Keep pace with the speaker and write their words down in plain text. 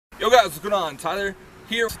Yo guys, what's going on? Tyler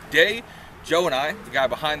here. Today, Joe and I, the guy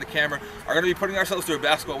behind the camera, are going to be putting ourselves through a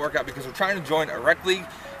basketball workout because we're trying to join a rec league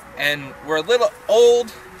and we're a little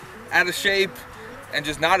old, out of shape, and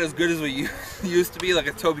just not as good as we used to be. Like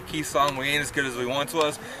a Toby Keith song, we ain't as good as we once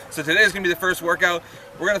was. So today is going to be the first workout.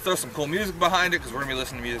 We're going to throw some cool music behind it because we're going to be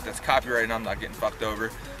listening to music that's copyrighted and I'm not getting fucked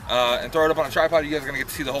over. And throw it up on a tripod. You guys are going to get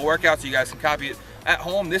to see the whole workout so you guys can copy it at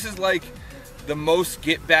home. This is like the most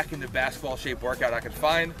get back into basketball shape workout I could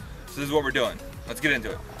find. So this is what we're doing. Let's get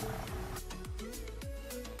into it.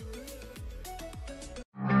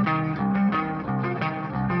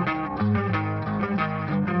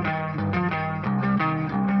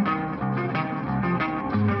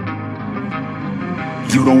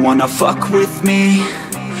 You don't wanna fuck with me,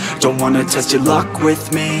 don't wanna test your luck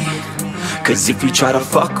with me, cause if you try to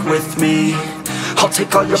fuck with me, I'll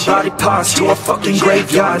take all your body parts to a fucking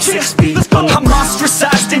graveyard 6 feet underground. I'm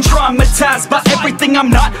ostracized and traumatized by everything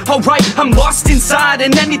I'm not. Alright, I'm lost inside,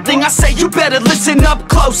 and anything I say you better listen up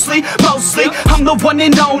closely. Mostly, I'm the one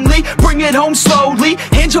and only, bring it home slowly.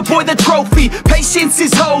 Hand your boy the trophy, patience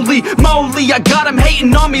is holy moly. I got him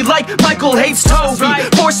hating on me like Michael hates Toby.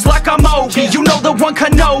 Force like I'm Obi, you know the one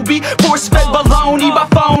Kenobi. Force-fed baloney by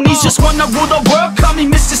phonies, just wanna rule the world, call me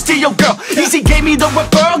Mr. Steel Girl. Easy gave me the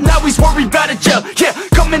referral, now he's worried about a jail. Yeah,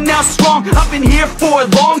 coming out strong, I've been here for a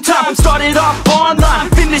long time. Started off online,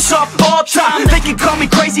 finish off all time. They can call me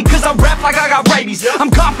crazy cause I rap like I got rabies.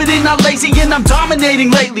 I'm confident, not lazy, and I'm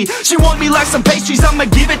dominating lately. She want me like some pastries, I'ma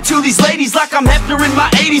give it to these ladies like I'm Hefner in my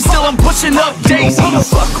 80s. Still I'm pushing up daisies. You don't wanna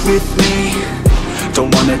fuck with me,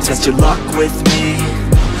 don't wanna test your luck with me,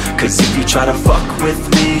 cause if you try to fuck with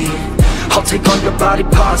me, I'll take all your body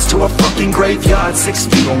parts to a fucking graveyard 6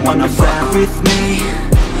 feet. Don't wanna fuck with me,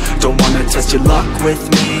 don't wanna test your luck with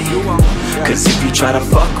me, cause if you try to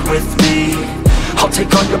fuck with me, I'll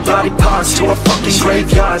take all your body parts to a fucking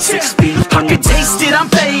graveyard 6 feet. I can taste it, I'm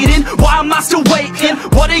fading, why am I still waiting?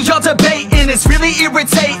 What are y'all debating? It's really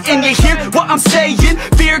irritating. You hear what I'm saying?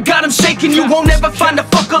 Fear got him shaking. You won't ever find a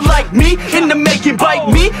fucker like me in the making. Bite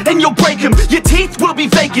me and you'll break him, your teeth will be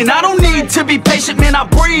vacant. I don't need to be patient, man, I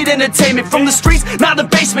breed entertainment. From the streets, not the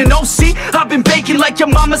basement. Oh see, I've been baking like your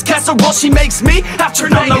mama's casserole. She makes me, I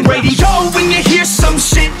turn on the radio when you hear some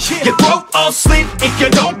shit, your throat all slit. If you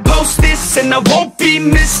don't post this, and I won't be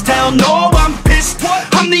missed. Hell no, I'm pissed.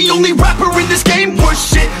 I'm the only rapper in this game worth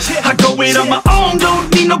shit. I go it on my own,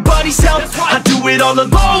 don't need nobody's help. I do it all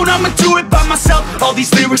alone, I'ma do it by myself. All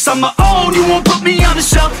these lyrics on my own, you won't put me on the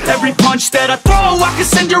shelf. Every punch that I throw, I can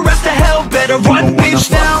send your ass to hell. Better run,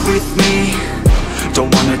 bitch, now. With me,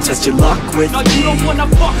 don't wanna test your luck with me,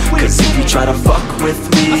 cause if you try to fuck with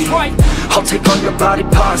me, I'll take all your body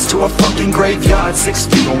parts to a fucking graveyard 6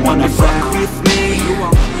 feet. Don't wanna fuck with me,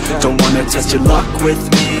 don't wanna test your luck with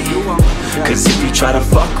me, cause if you try to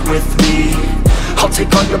fuck with me, I'll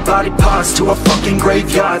take all your body parts to a fucking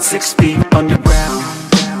graveyard 6 feet underground.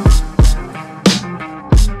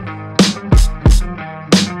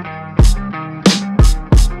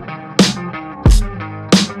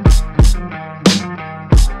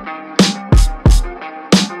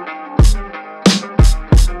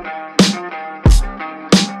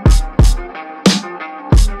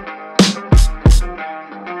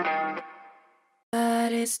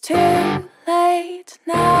 But it's too late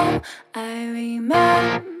now. I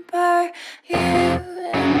remember you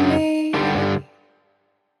and me,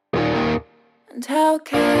 and how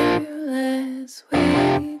careless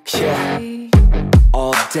we could be.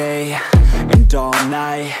 All day and all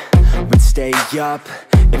night, we'd stay up,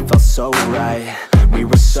 it felt so right. We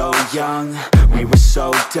were so young, we were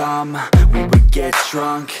so dumb. We would get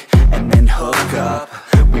drunk and then hook up.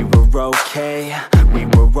 We were okay, we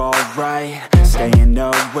were alright, staying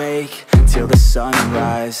awake till the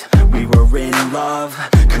sunrise. We were in love,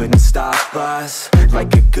 couldn't stop us,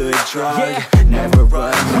 like a good drug, never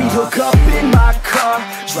run off. We'd hook up in my car,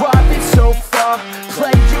 drive it so far,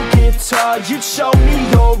 play your guitar, you'd show me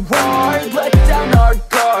your art. Let down our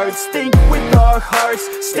guards, think with our hearts,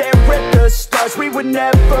 stare at the stars. We were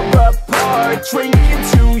never apart, drinking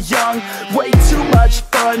too young, way too much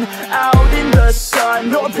fun, out in the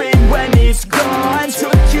sun, orbit when it's gone.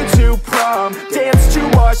 Took you to prom, dance to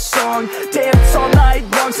our song, dance all night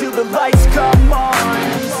long till the lights come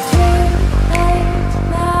on.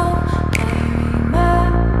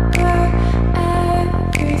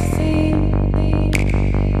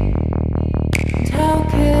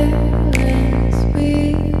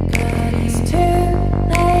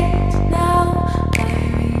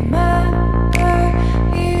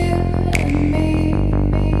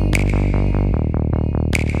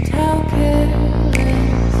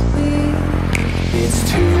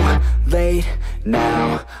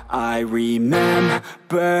 Now I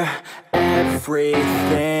remember everything,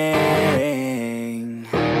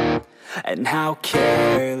 and how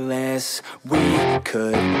careless we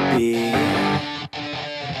could be,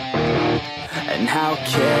 and how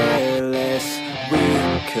careless we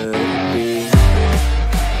could be,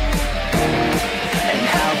 and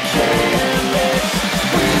how careless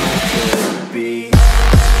we could be.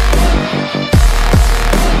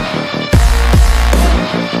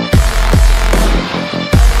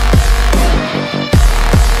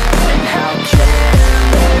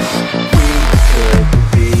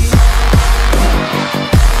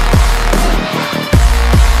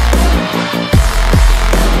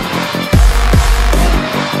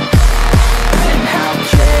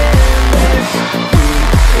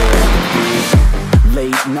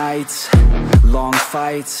 Nights, long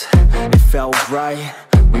fights, it felt right,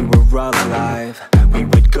 we were alive. We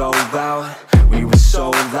would go out, we were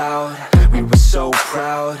so loud, we were so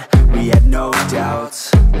proud, we had no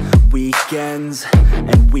doubts. Weekends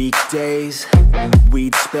and weekdays,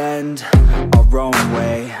 we'd spend our own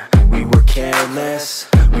way. We were careless,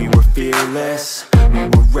 we were fearless, we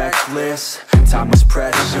were reckless, time was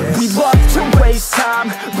precious. We loved to waste time,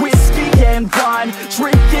 whiskey and wine,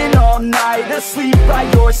 drinking all night, asleep by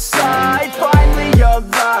your side. Finally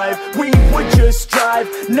alive, we would just drive,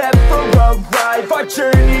 never arrive. Our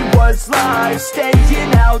journey was live,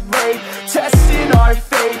 staying out late, testing our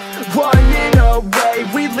fate, running away.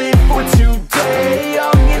 We live for today,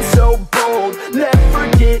 young and so bold, never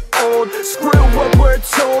get old. Screw what we're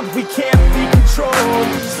told, we can't be controlled.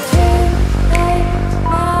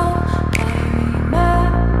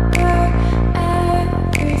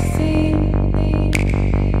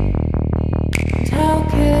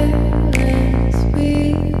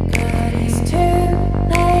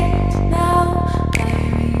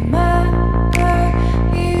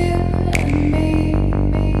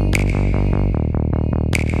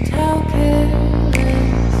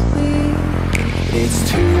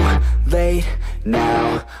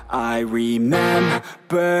 Now I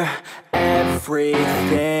remember everything,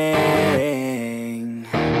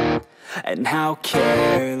 and how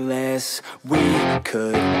careless we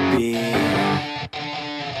could be,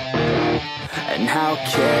 and how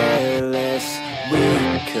careless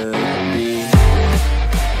we could be,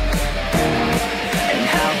 and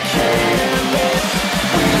how careless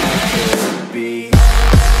we could be.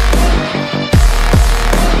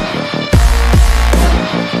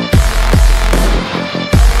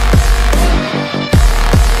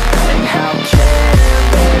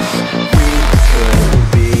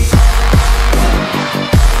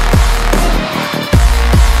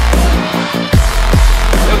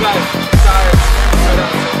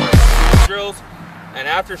 And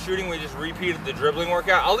after shooting, we just repeated the dribbling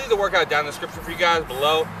workout. I'll leave the workout down in the description for you guys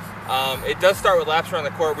below. It does start with laps around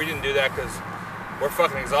the court. We didn't do that because we're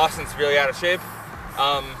fucking exhausted and severely out of shape.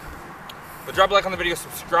 But drop a like on the video,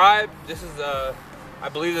 subscribe. This is, I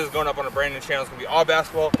believe this is going up on a brand new channel. It's gonna be all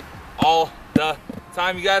basketball, all the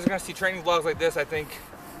time. You guys are gonna see training vlogs like this, I think,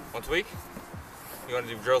 once a week. You wanna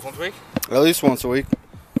do drills once a week? At least once a week.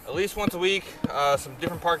 At least once a week. Some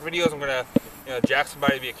different park videos. I'm gonna, jack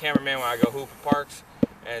somebody to be a cameraman when I go hoop at parks.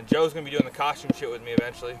 And Joe's gonna be doing the costume shit with me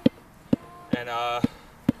eventually. And I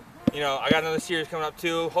got another series coming up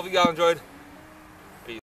too. Hopefully you guys enjoyed